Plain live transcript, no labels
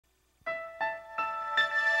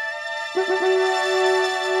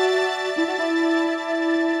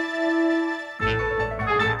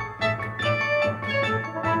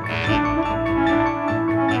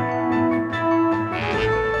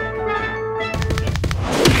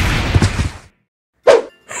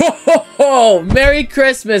Ho! Merry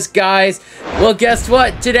Christmas, guys! Well, guess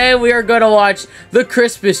what? Today we are going to watch The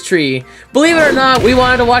Christmas Tree. Believe it or not, we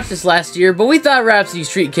wanted to watch this last year, but we thought Rhapsody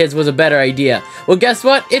Street Kids was a better idea. Well, guess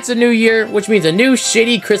what? It's a new year, which means a new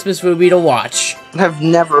shitty Christmas movie to watch. I've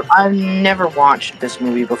never watched this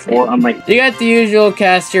movie before. I'm like, you got the usual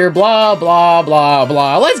cast here, blah, blah, blah,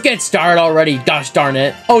 blah. Let's get started already, gosh darn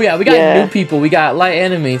it. Oh yeah, we got new people. We got Light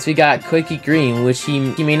Animates. We got Quickie Green, which he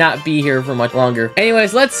may not be here for much longer.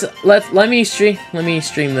 Anyways, let me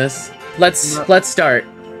stream this. Let's start.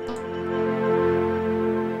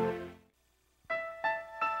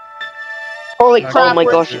 holy crap! Oh my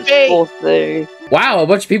gosh, it's 4:30. Wow, a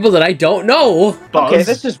bunch of people that I don't know. Okay,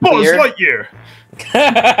 this is Buzz weird. Lightyear.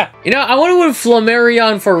 You know, I wonder what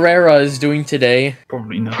Flammarion Ferreira is doing today.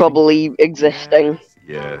 Probably not. Probably existing.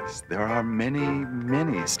 Yes, there are many,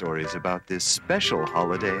 many stories about this special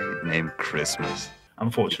holiday named Christmas.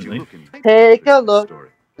 Unfortunately. Take a look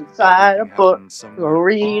inside a book, a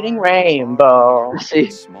reading rainbow.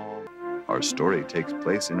 See, Our story takes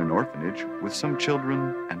place in an orphanage with some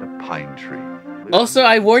children and a pine tree. Also,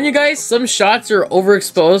 I warn you guys, some shots are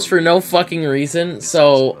overexposed for no fucking reason,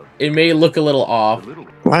 so it may look a little off.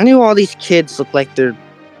 Why do all these kids look like they're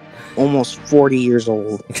almost 40 years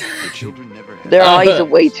old? their eyes are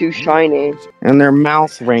way too shiny. And their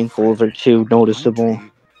mouth wrinkles are too noticeable.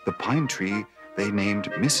 The pine tree they named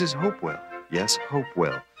Mrs. Hopewell. Yes,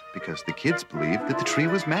 Hopewell, because the kids believed that the tree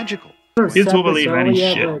was magical. Kids will believe any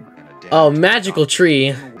shit. Oh, magical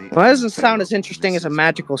tree. Well, that doesn't sound as interesting as a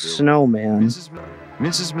magical snowman.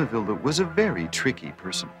 Mrs. Mavilda was a very tricky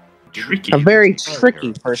person. Tricky. A very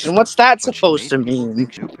tricky person. What's that supposed to mean?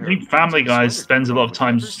 I think Family Guy spends a lot of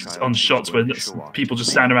time on shots where people just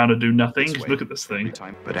stand around and do nothing. Just look at this thing.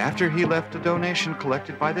 But after he left a donation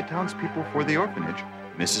collected by the townspeople for the orphanage,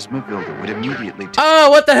 Mrs. Mavilda would immediately Oh,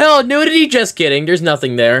 what the hell? Nudity? Just kidding. There's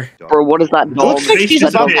nothing there. Bro, what is that dog? Looks like she's That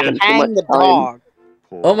about dog to spends so hang much the time. dog.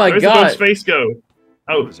 Oh my Where's the god. dog's face go?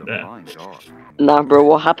 Oh, there. Nah, bro,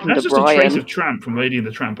 what happened That's to just a trace Brian? of Tramp from Lady and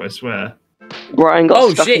the Tramp, I swear. Brian got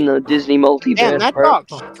Oh, stuck shit. in the Disney multiverse. Damn, that bro.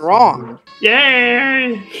 dog's strong.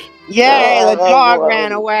 Yay! Yay, the Oh, dog wow.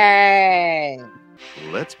 ran away.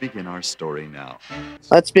 Let's begin our story now.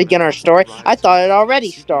 Let's begin our story. I thought it already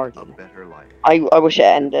A started. better life. I wish it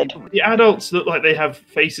ended. The adults look like they have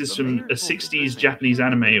faces from a 60s Japanese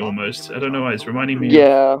anime almost. I don't know why, it's reminding me of...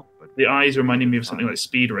 Yeah. The eyes reminding me of something like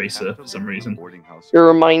Speed Racer for some reason. It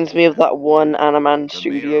reminds me of that one Animan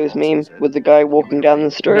Studios meme with the guy walking down the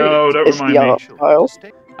street. No, don't It's the remind me. art style.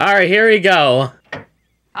 Alright, here we go.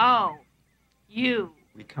 Oh, you.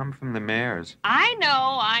 We come from the mayor's. I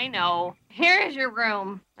know. Here is your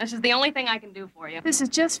room. This is the only thing I can do for you. This is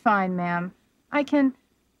just fine, ma'am. I can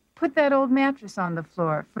put that old mattress on the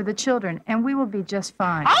floor for the children, and we will be just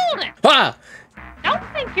fine. Hold it! Ha! Don't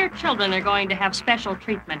think your children are going to have special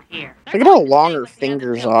treatment here. Look at how long her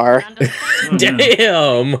fingers are.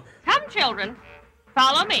 Damn! Come, children.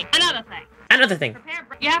 Follow me. Another thing. Another thing.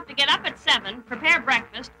 You have to get up at 7, prepare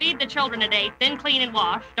breakfast, feed the children at 8, then clean and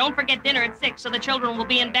wash. Don't forget dinner at 6 so the children will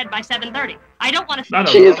be in bed by 7:30. I don't want to...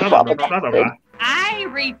 She is problematic. I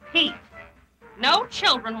repeat. No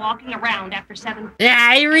children walking around after 7.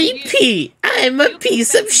 I repeat, I'm a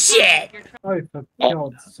piece of shit. Oh, for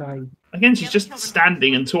God's sake. Again, she's just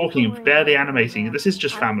standing and talking, barely animating. This is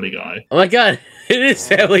just Family Guy. Oh my god, it is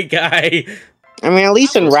Family Guy. I mean, at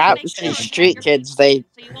least in Rhapsody Street Kids, they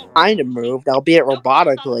kind of moved, albeit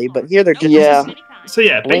robotically, but here they're just... Yeah. So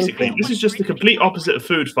yeah, basically, this is just the complete opposite of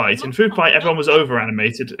Food Fight. In Food Fight, everyone was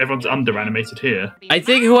over-animated. Everyone's under-animated here. I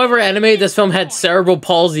think whoever animated this film had cerebral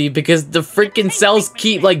palsy because the freaking cells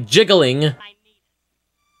keep, like, jiggling.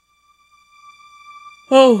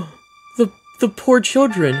 Oh, the poor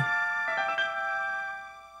children.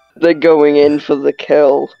 They're going in for the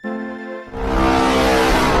kill.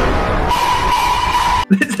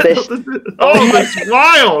 Oh, that's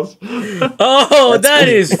wild! Oh, that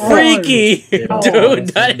is freaky! Dude,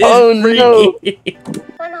 that is Oh, freaky.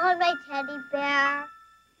 Wanna hold my teddy bear?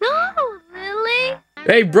 No, Lily.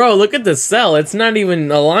 Hey, bro, look at the cell. It's not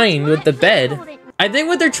even aligned with the bed. I think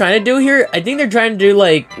what they're trying to do here, I think they're trying to do,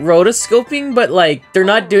 like, rotoscoping, but, like, they're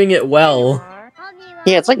not doing it well.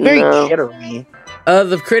 Yeah, it's, like, very No. jittery.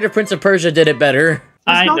 The creator Prince of Persia did it better.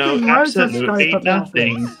 I nothing know rotoscope absolutely about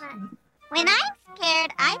nothing. When I'm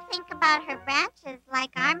scared, I think about her branches like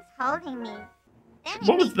arms holding me. Then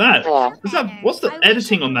What was that? Yeah. What's the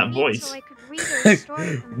editing on that voice?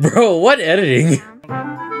 Bro, what editing?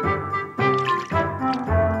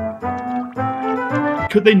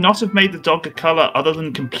 Could they not have made the dog a color other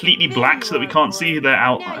than completely black so that we can't see his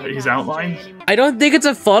outline? I don't think it's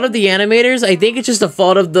a fault of the animators. I think it's just a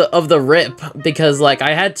fault of the rip, because like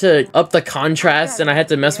I had to up the contrast and I had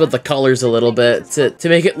to mess with the colors a little bit to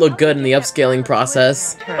make it look good in the upscaling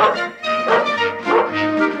process.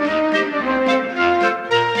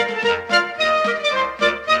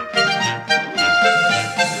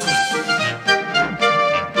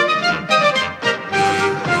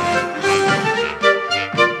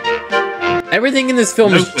 Everything in this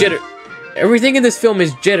film is Everything in this film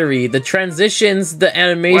is jittery. The transitions, the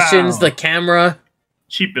animations, the camera.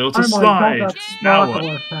 She built a slide. Now what?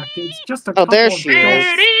 It's just a there she is.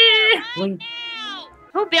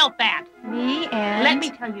 Who built that? Me and... Let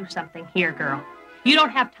me tell you something here, girl. You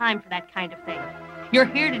don't have time for that kind of thing. You're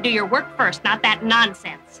here to do your work first, not that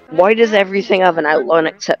nonsense. Why does everything have an outline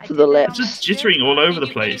except for the lips? It's just jittering all over the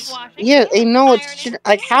place. Yeah, I know it's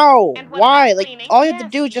like how? Why? Like all you have to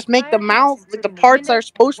do is just make the mouth, like the parts that are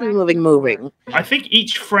supposed to be moving. I think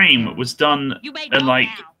each frame was done in like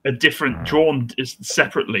a different, drawn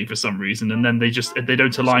separately for some reason, and then they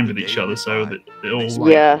don't align with each other, so that they all.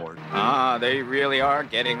 Yeah. They really are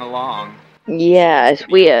getting along. Yeah, it's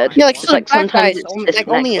weird. Yeah, like, it's like sometimes it's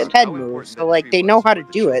only his head moves, so like they know how to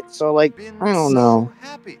do it. So like I don't know.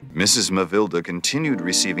 Mrs. Mavilda continued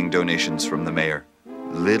receiving donations from the mayor.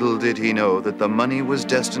 Little did he know that the money was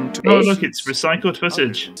destined to... Oh, look, it's recycled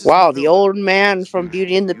footage. Wow, the old man from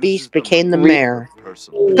Beauty and the Beast became the mayor.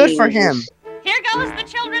 Good for him. Here goes the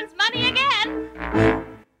children's money again.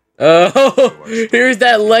 Oh, here's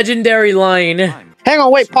that legendary line. Hang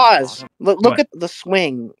on, wait, pause. Look at the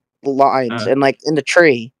swing lines and like in the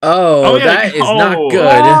tree. Oh, yeah, that is not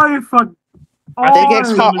good. They get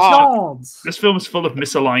cut off. This film is full of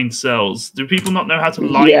misaligned cells. Do people not know how to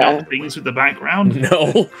line up things with the background?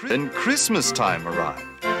 No. Then Christmas time arrived.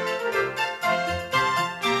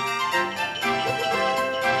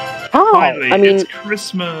 Oh, finally, I mean, it's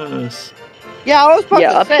Christmas. Yeah, I was about to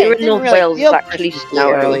up say, here it in didn't North really Wales feel is actually Christmassy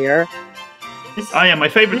snowing. earlier. I am my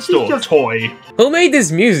favorite store, Toy. Who made this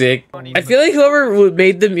music? I feel like whoever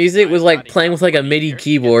made the music was like playing with like a MIDI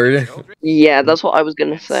keyboard. Yeah, that's what I was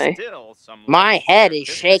gonna say. My head is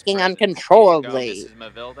shaking uncontrollably.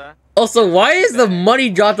 Also, why is the money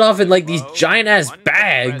dropped off in like these giant ass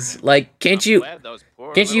bags? Like, can't you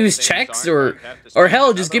use checks or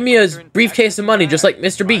hell, just give me a briefcase of money, just like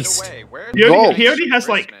Mr. Beast. He only has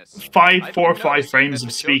like 4 or 5 frames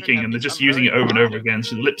of speaking, and they're just using it over and over again.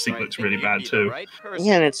 So the lip sync looks really bad too.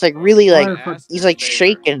 Yeah, and it's like really like he's like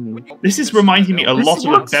shaking. This is reminding me a lot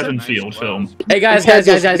of a Bevanfield film. Hey guys,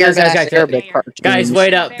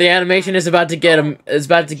 wait up! The animation is about to get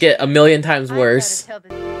a million times worse.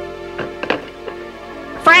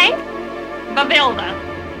 Frank? Mavilda,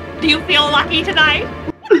 do you feel lucky tonight?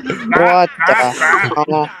 What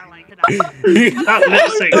the? That lip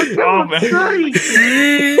sync, oh man.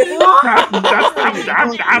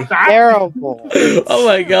 Terrible. Oh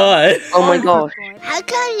my god. Oh my gosh. How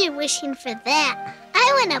come you're wishing for that?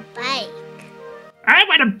 I want a bike. I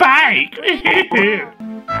want a bike.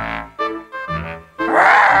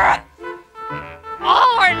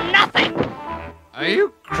 All or nothing. Are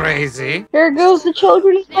you crazy? Here goes the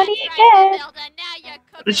children's money again.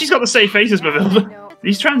 She's got the same face as Mavilda.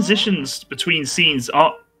 These transitions between scenes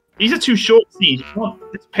these are too short scenes.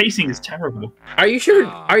 This pacing is terrible. Are you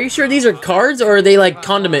sure these are cards or are they like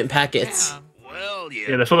condiment packets?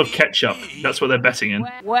 Yeah, they're full of ketchup. That's what they're betting in.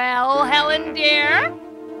 Well, Helen dear,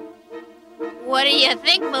 what do you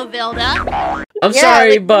think, Mavilda? I'm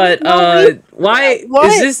sorry, but why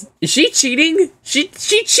is she cheating? She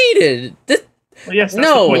cheated. Well, yes, that's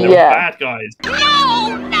the point. They're bad guys.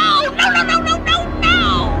 No!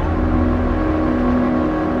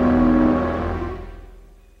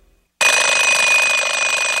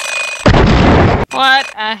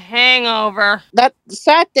 What a hangover. The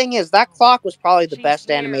sad thing is that clock was probably the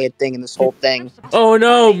best animated thing in this whole thing. Oh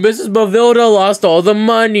no, Mrs. Mavilda lost all the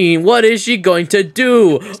money. What is she going to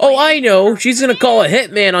do? Oh, I know. She's gonna call a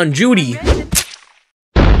hitman on Judy.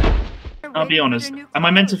 I'll be honest. Am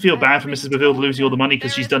I meant to feel bad for Mrs. Mavilda losing all the money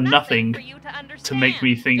because she's done nothing to make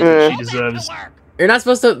me think that she deserves? You're not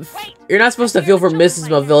supposed to feel for Mrs.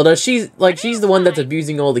 Mavilda. She's the one that's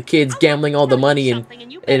abusing all the kids, gambling all the money, and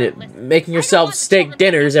making herself steak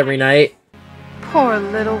dinners every night. Poor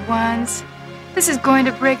little ones. This is going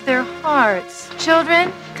to break their hearts.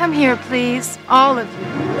 Children, come here, please. All of you.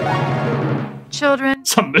 children.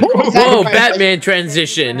 Whoa, Batman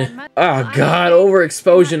transition. Oh god,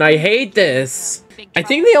 overexposure. I hate this. I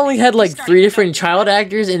think they only had like 3 different child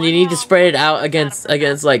actors, and they need to spread it out against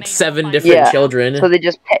like 7 different children. So they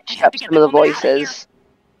just pitched up some of the voices.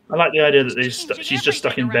 I like the idea that she's just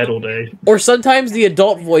stuck in bed all day. Or sometimes the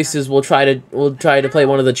adult voices will try to play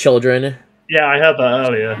one of the children. Yeah, I heard that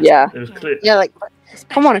earlier. Yeah. It was clear. Yeah, like,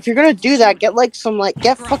 come on, if you're gonna do that, get like some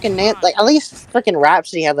get fucking like at least freaking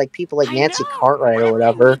Rhapsody had like people like Nancy Cartwright or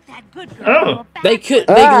whatever. Oh, they could.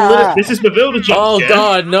 This is Mavilda jump Oh scare.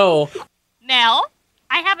 god, no. Mel,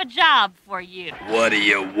 I have a job for you. What do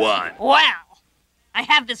you want? Well, I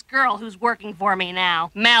have this girl who's working for me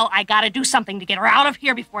now. Mel, I gotta do something to get her out of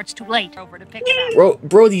here before it's too late. Over to pick it up.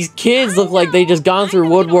 Bro, these kids look like they just gone through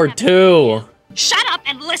World War II. Shut up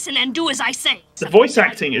and listen and do as I say. The voice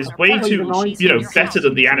acting is way too, better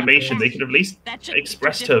than the animation. They could have at least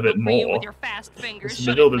expressed her a bit more.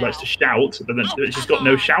 Mavilda likes to shout, but then she's got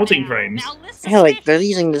no shouting frames. Yeah, like they're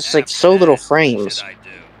using this like so little frames.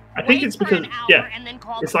 I think it's because,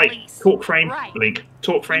 it's like talk frame, blink,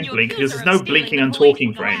 because there's no blinking and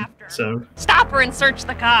talking frame, so... Stop her and search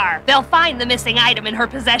the car. They'll find the missing item in her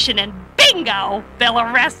possession and bingo, they'll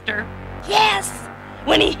arrest her. Yes!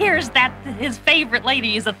 When he hears that his favorite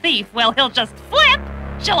lady is a thief, well, he'll just flip.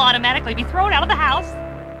 She'll automatically be thrown out of the house.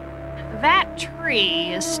 That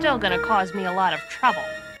tree is still gonna cause me a lot of trouble.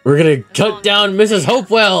 We're gonna cut down Mrs.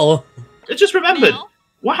 Hopewell. I just remembered.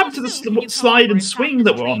 What happened to the slide and swing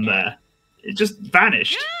that were on there? It just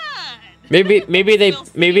vanished. Maybe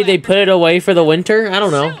they put it away for the winter. I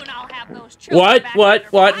don't know. What?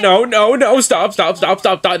 No! Stop!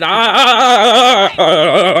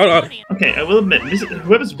 Okay, I will admit,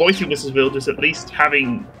 whoever's voicing Mrs. Mavilda is at least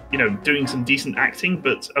having, doing some decent acting,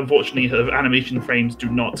 but unfortunately her animation frames do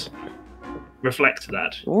not reflect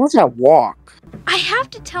that. What was that walk? I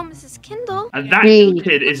have to tell Mrs. Kindle. And that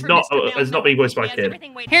kid is not being voiced by a kid.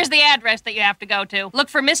 Here's the address that you have to go to. Look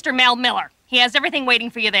for Mr. Mel Miller. He has everything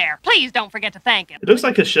waiting for you there. Please don't forget to thank him. It looks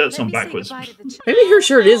like her shirt's on backwards. Maybe her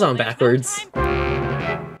shirt is on backwards.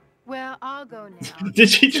 Well, I'll go now. Did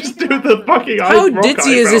she just do the fucking How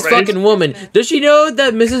ditzy is this fucking woman? Does she know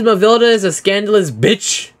that Mrs. Mavilda is a scandalous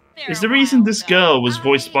bitch? Is the reason this girl was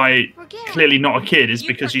voiced by clearly not a kid is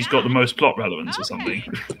because she's got the most plot relevance or something?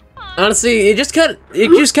 Honestly, it just kind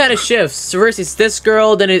of shifts. First it's this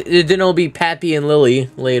girl, then it'll be Pappy and Lily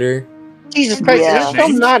later. Jesus Christ, does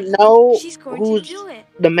she not know who's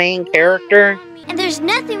the main character? And there's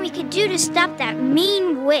nothing we could do to stop that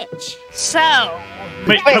mean witch. So...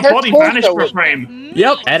 Wait, her body vanished for a frame.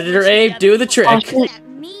 Yep, Editor Abe, do the trick. That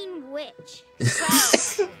mean witch.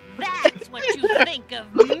 So, that's what you think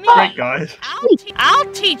of me. Great, guys.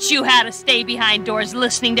 I'll teach you how to stay behind doors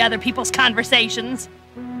listening to other people's conversations.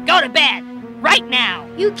 Go to bed, right now.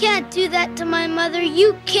 You can't do that to my mother.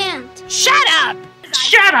 You can't. Shut up!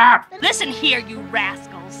 Shut up! Listen here, you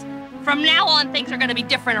rascals. From now on, things are going to be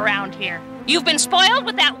different around here. You've been spoiled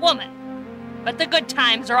with that woman. But the good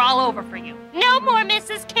times are all over for you. No more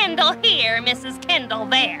Mrs. Kindle here, Mrs. Kindle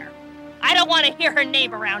there. I don't want to hear her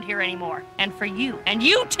name around here anymore. And for you, and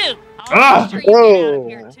you too. I'll make sure you get out of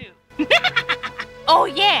here too. Oh,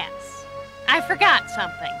 yes. I forgot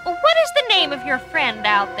something. What is the name of your friend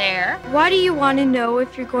out there? Why do you want to know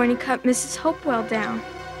if you're going to cut Mrs. Hopewell down?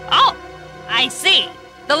 Oh, I see.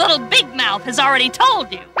 The little big mouth has already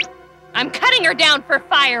told you. I'm cutting her down for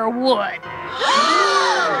firewood.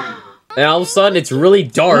 And all of a sudden, it's really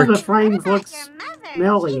dark. The frames look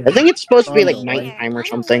smelly. I think it's supposed to be like nighttime or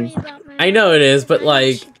something. I know it is, but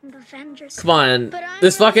like, come on,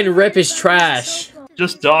 this fucking rip is trash.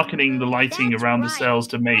 Just darkening the lighting around the cells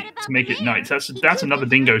to make it night. That's another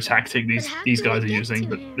dingo tactic these guys are using,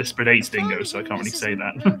 but this predates dingo, so I can't really say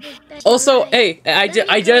that. Also, hey,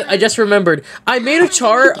 I just remembered. I made a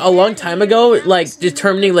chart a long time ago, like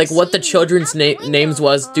determining like what the children's names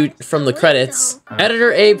was from the credits.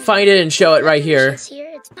 Editor Abe, find it and show it right here.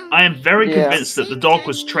 I am very convinced that the dog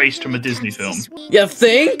was traced from a Disney film. You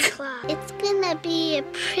think? It's gonna be a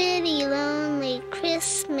pretty lonely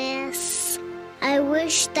Christmas. I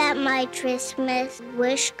wish that my Christmas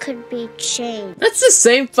wish could be changed. That's the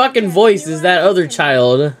same fucking voice as that other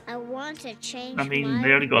child. I want to change. I mean,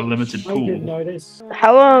 they only got a limited pool.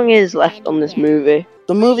 How long is left on this movie?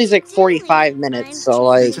 The movie's like 45 minutes, so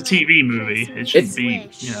like... It's a TV movie. It should be,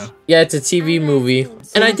 Yeah, it's a TV movie.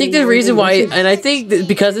 And I think the reason why, and I think that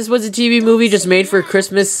because this was a TV movie just made for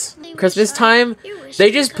Christmas time, they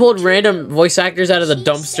just pulled random voice actors out of the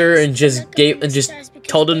dumpster and just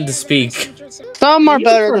told them to speak. Some are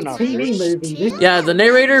better than others. Yeah, the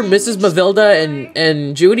narrator, Mrs. Mavilda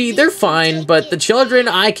and Judy, they're fine, but the children,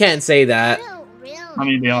 I can't say that. I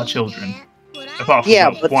mean, they are children. Apart from Yeah,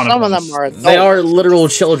 one but of some of them are adults. They are literal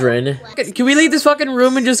children. Can we leave this fucking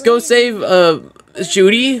room and just go save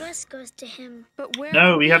Judy?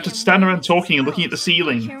 No, we have to stand around talking and looking at the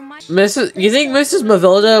ceiling. You think Mrs.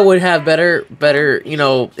 Mavilda would have better, you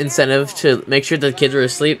know, incentive to make sure the kids were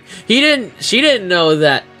asleep? She didn't know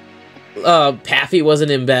that Pappy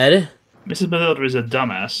wasn't in bed. Mrs. Mavilda is a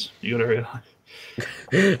dumbass. You gotta realize.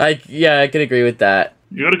 Yeah, I can agree with that.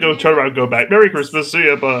 You gotta go turn around, go back. Merry Christmas, see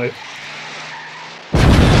ya, bye.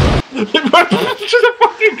 She's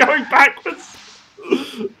fucking going backwards.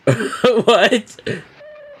 What?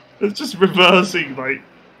 It's just reversing, like,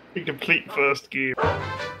 in complete first gear.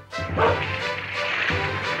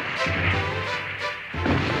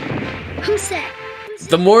 Who's that?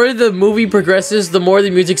 The more the movie progresses, the more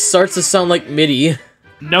the music starts to sound like MIDI.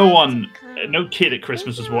 No kid at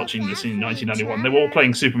Christmas was watching this in 1991. They were all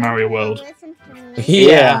playing Super Mario World.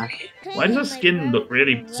 Yeah. Why does her skin look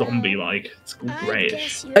really zombie-like? It's all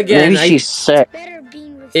greyish. Again, Maybe she's sick.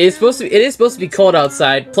 It is supposed to be cold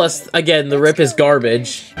outside. Plus, again, the rip is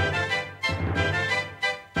garbage.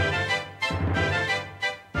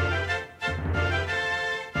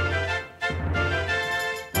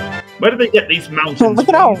 Where did they get these mountains? Look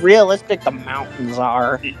at how realistic the mountains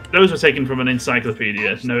are. Those were taken from an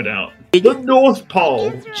encyclopedia, no doubt. The North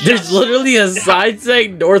Pole. There's literally a sign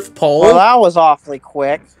saying North Pole. Well, that was awfully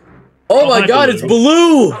quick. Oh my god, it's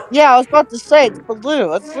Baloo! Yeah, I was about to say, it's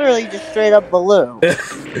Baloo. It's literally just straight up Baloo.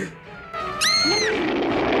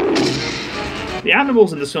 The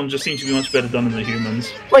animals in this film just seem to be much better done than the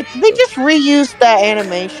humans. Wait, did they just reuse that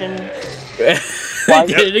animation? They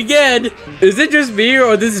did it again! Is it just me,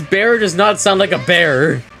 or does this bear does not sound like a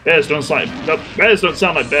bear? Bears don't sound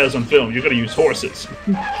like bears on film. You're gonna use horses.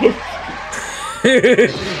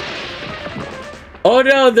 Oh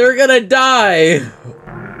no, they're gonna die!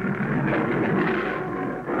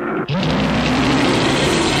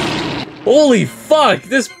 Holy fuck,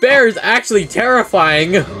 this bear is actually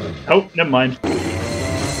terrifying! Oh, never mind.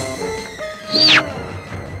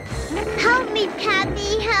 Help me,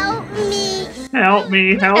 Pappy, help me. Help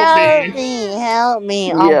me, help me. Help me.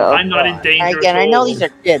 Yeah. I'm not in danger Again, at I know all. these are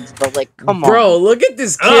kids, but like, come on. Bro, look at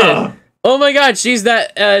this kid! Ugh. Oh my god, she's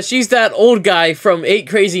that old guy from 8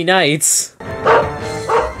 Crazy Nights.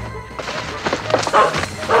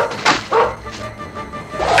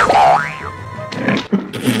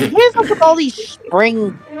 Here's look at all these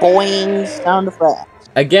spring boing sound effects.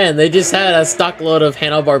 Again, they just had a stockload of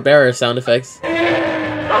Hanna-Barbera sound effects.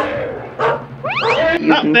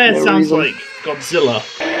 That bear sounds like Godzilla.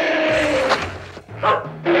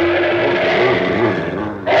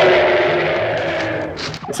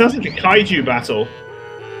 It sounds like a kaiju battle.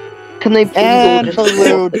 Can they please all And just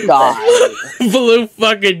Baloo died. Baloo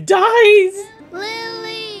fucking dies!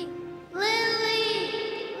 Lily! Lily!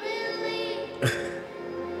 Lily!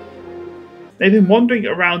 They've been wandering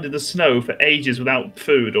around in the snow for ages without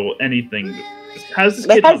food or anything. How's this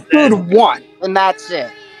They kid had not dead? food once, and that's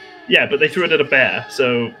it. Yeah, but they threw it at a bear,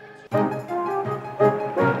 so...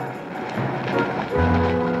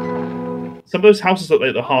 Some of those houses look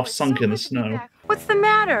like they're half sunk in the snow. What's the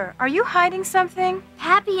matter? Are you hiding something?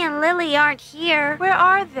 Pappy and Lily aren't here. Where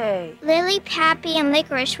are they? Lily, Pappy, and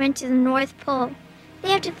Licorice went to the North Pole. They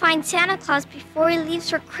have to find Santa Claus before he leaves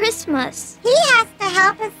for Christmas. He has to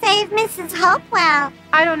help us save Mrs. Hopewell.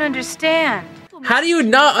 I don't understand. How do you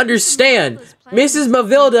not understand? Mrs.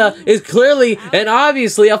 Mavilda is clearly and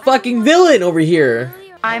obviously a fucking villain over here.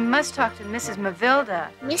 I must talk to Mrs. Mavilda.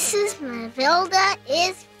 Mrs. Mavilda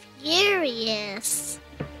is furious.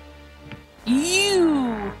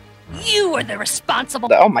 You are the responsible.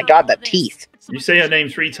 Oh my god, the teeth. You say her name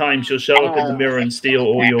 3 times, she'll show up in the mirror and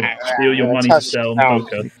steal your money to sell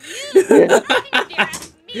poker.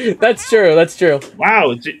 That's true, that's true.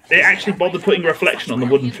 Wow, they actually bothered putting a reflection on the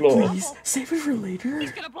wooden floor. Please, save it for later.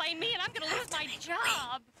 He's gonna blame me and I'm gonna lose my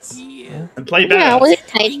job. Yeah. And play bear.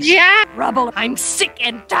 Rubble, I'm sick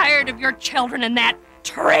and tired of your children in that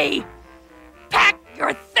tree. Pack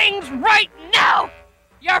your things right now.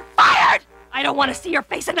 You're fired. I don't want to see your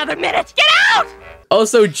face another minute. Get out!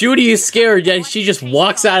 Also, Judy is scared, yet she just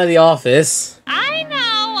walks out of the office. I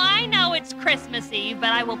know it's Christmas Eve,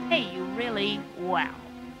 but I will pay you really well.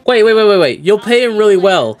 Wait. You'll pay him really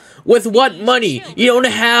well. With what money? You don't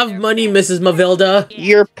have money, Mrs. Mavilda.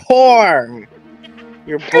 You're poor.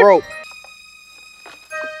 You're broke.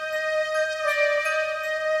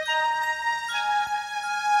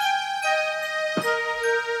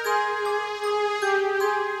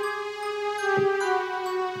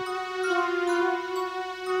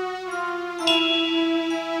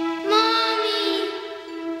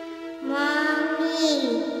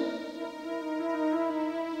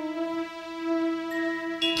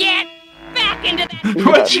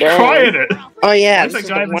 Why'd she cry at it? Oh yeah. Why's that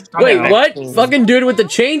guy that's Wait, coming what? next? Fucking dude with the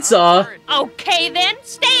chainsaw. Okay then,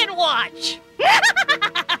 stay and watch.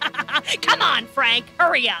 Come on, Frank,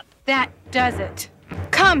 hurry up. That does it.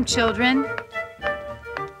 Come, children.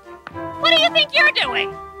 What do you think you're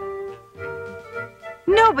doing?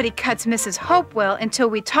 Nobody cuts Mrs. Hopewell until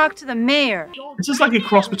we talk to the mayor. This is like a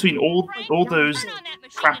cross between all those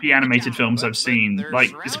crappy animated films I've seen.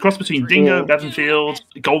 Like, it's a cross between Dingo, Bevanfield,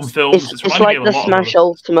 Golden Films. It's like the Smash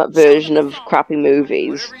Ultimate version of crappy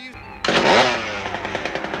movies.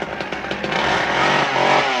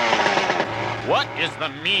 What is the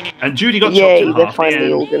meaning? And Judy got chopped Yay, in they're half.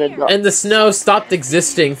 finally all gonna die. And the snow stopped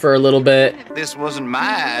existing for a little bit. This wasn't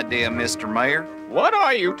my idea, Mr. Mayor. What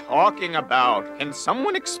are you talking about? Can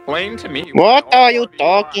someone explain to me? What are you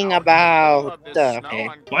talking about? Okay.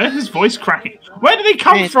 Why is his voice cracking? Where did they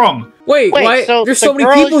come from? Wait, why? so There's the so many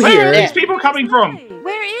girl- people Where are here. these people coming from?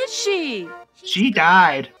 Where is she? She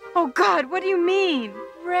died. Oh God, what do you mean?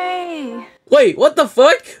 Ray. Wait, what the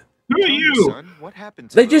fuck? Who are you? Son, what happened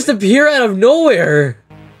to They just appear out of nowhere.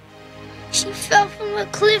 She fell from a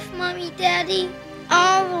cliff, Mommy, Daddy.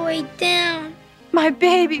 All the way down. My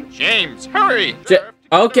baby. James, hurry!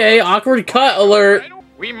 Okay, awkward cut alert.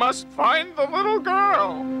 We must find the little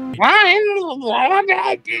girl. Okay,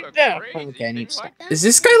 I need to stop. Is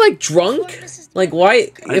this guy like drunk? Like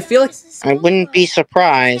why? I feel like I wouldn't be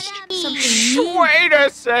surprised. Wait a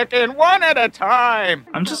second, one at a time.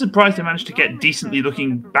 I'm just surprised they managed to get decently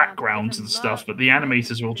looking backgrounds and stuff, but the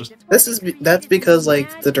animators are all just... That's because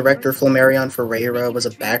like the director Flammarion Ferreira was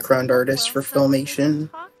a background artist for Filmation.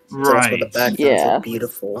 So that's why the backgrounds are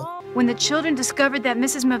beautiful. When the children discovered that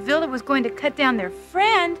Mrs. Mavilda was going to cut down their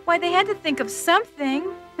friend, why, they had to think of something.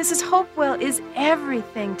 Mrs. Hopewell is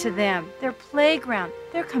everything to them. Their playground,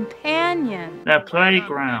 their companion. Their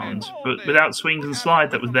playground, but without swings and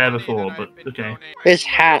slide that was there before, but okay. His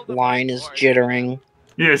hat line is jittering.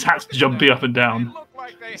 Yeah, his hat's jumping up and down.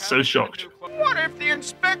 So shocked. What if the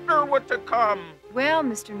inspector were to come? Well,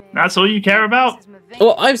 Mr. Mayor. That's all you care about?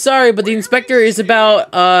 well, I'm sorry, but the inspector is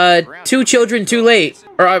about 2 children too late.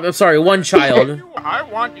 Or I'm sorry, 1 child. I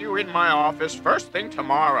want you in my office first thing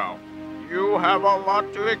tomorrow. You have a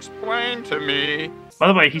lot to explain to me. By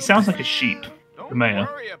the way, he sounds like a sheep, the mayor.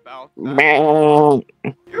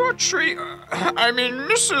 Your tree, I mean,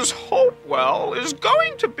 Mrs. Hopewell is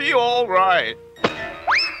going to be all right.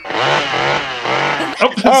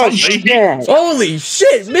 Oh shit! Holy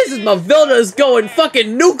shit! Mrs. Mavilda is going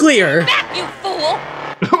fucking nuclear! Back, you fool!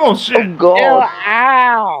 Oh shit! Oh god!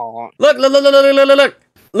 Ow! Look! Look!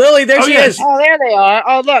 Lily, there she is! Oh, there they are!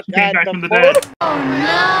 Oh, look! She came back from the dead. Oh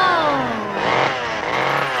no!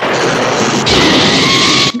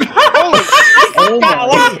 Oh my!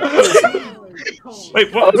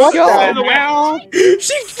 Wait, what? What In the the way? hell?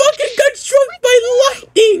 She fucking got struck by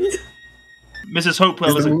lightning! Mrs.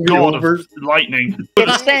 Hopewell is a god of lightning.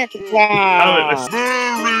 It's Santa Claus!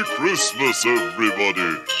 Merry Christmas,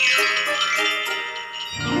 everybody!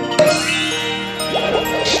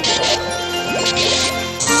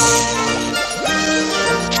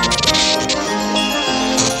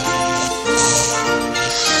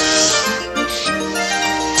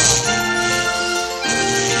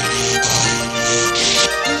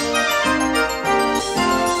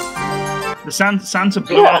 Santa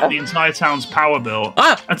blew up the entire town's power bill.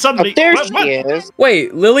 Ah! And suddenly... There what? she is!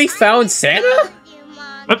 Wait, Lily found Santa?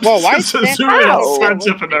 Well, why Santa?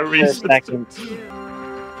 Santa for no reason.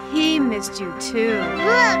 He missed you too.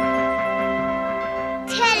 Look!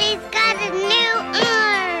 Teddy's got a new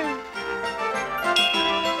arm!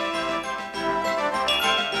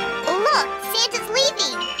 Look! Santa's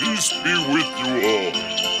leaving! Peace be with you all.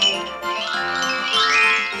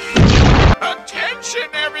 Attention,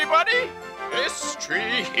 everybody! This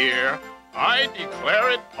tree here, I declare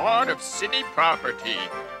it part of city property.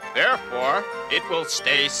 Therefore, it will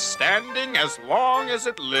stay standing as long as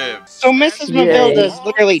it lives. So Mrs. Mavilda is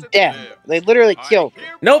literally dead. They literally killed her.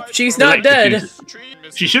 Nope, she's not dead.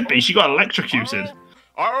 She should be. She got electrocuted.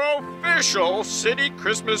 Our official city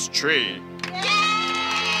Christmas tree.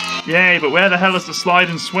 Yay, but where the hell is the slide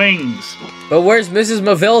and swings? But where's Mrs.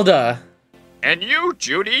 Mavilda? And you,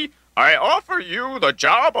 Judy, I offer you the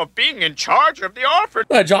job of being in charge of the orphanage.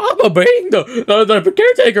 The job of being the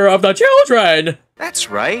caretaker of the children. That's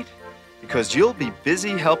right, because you'll be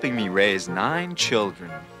busy helping me raise 9 children.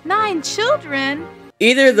 9 children?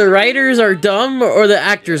 Either the writers are dumb or the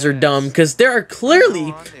actors are dumb, because there are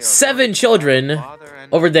clearly 7 children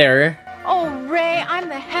over there. Oh, Ray, I'm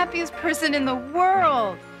the happiest person in the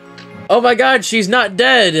world. Oh my god, she's not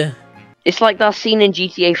dead. It's like that scene in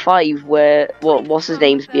GTA 5 where what's his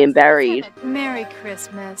name's being buried. Merry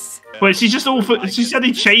Christmas. Wait, she said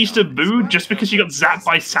he changed her mood just because she got zapped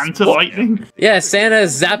by Santa lightning? Yeah, Santa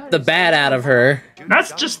zapped the bad out of her.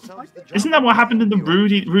 That's just... Isn't that what happened in the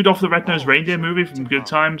Rudolph the Red-Nosed Reindeer movie from Good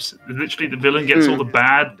Times? Literally, the villain gets all the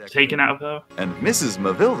bad taken out of her. And Mrs.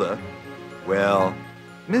 Mavilda, well,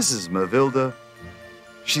 Mrs. Mavilda,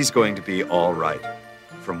 she's going to be all right.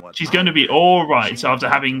 She's going to be all right. So after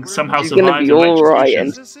having somehow She's gonna survived be all right,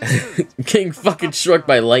 and Getting fucking struck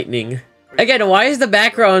by lightning. Again, why does the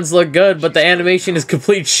backgrounds look good, but the animation is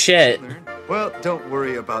complete shit? Well, don't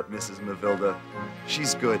worry about Mrs. Mavilda.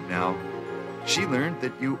 She's good now. She learned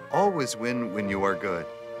that you always win when you are good.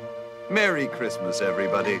 Merry Christmas,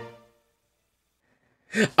 everybody.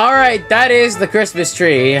 Alright, that is the Christmas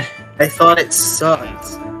tree. I thought it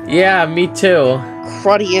sucked. Yeah, me too.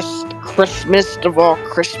 Cruddiest Christmas of all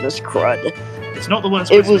Christmas crud. It's not the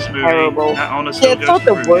worst Christmas movie. Terrible. That honestly Yeah, it's not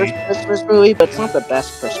the worst Christmas movie, but it's not the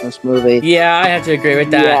best Christmas movie. Yeah, I have to agree with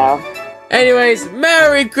that. Yeah. Anyways,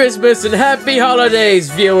 Merry Christmas and Happy Holidays,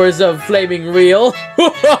 viewers of Flaming Reel.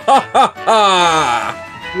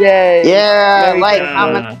 Yay! Yeah, Merry like, Christmas.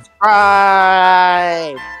 comment,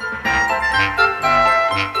 subscribe.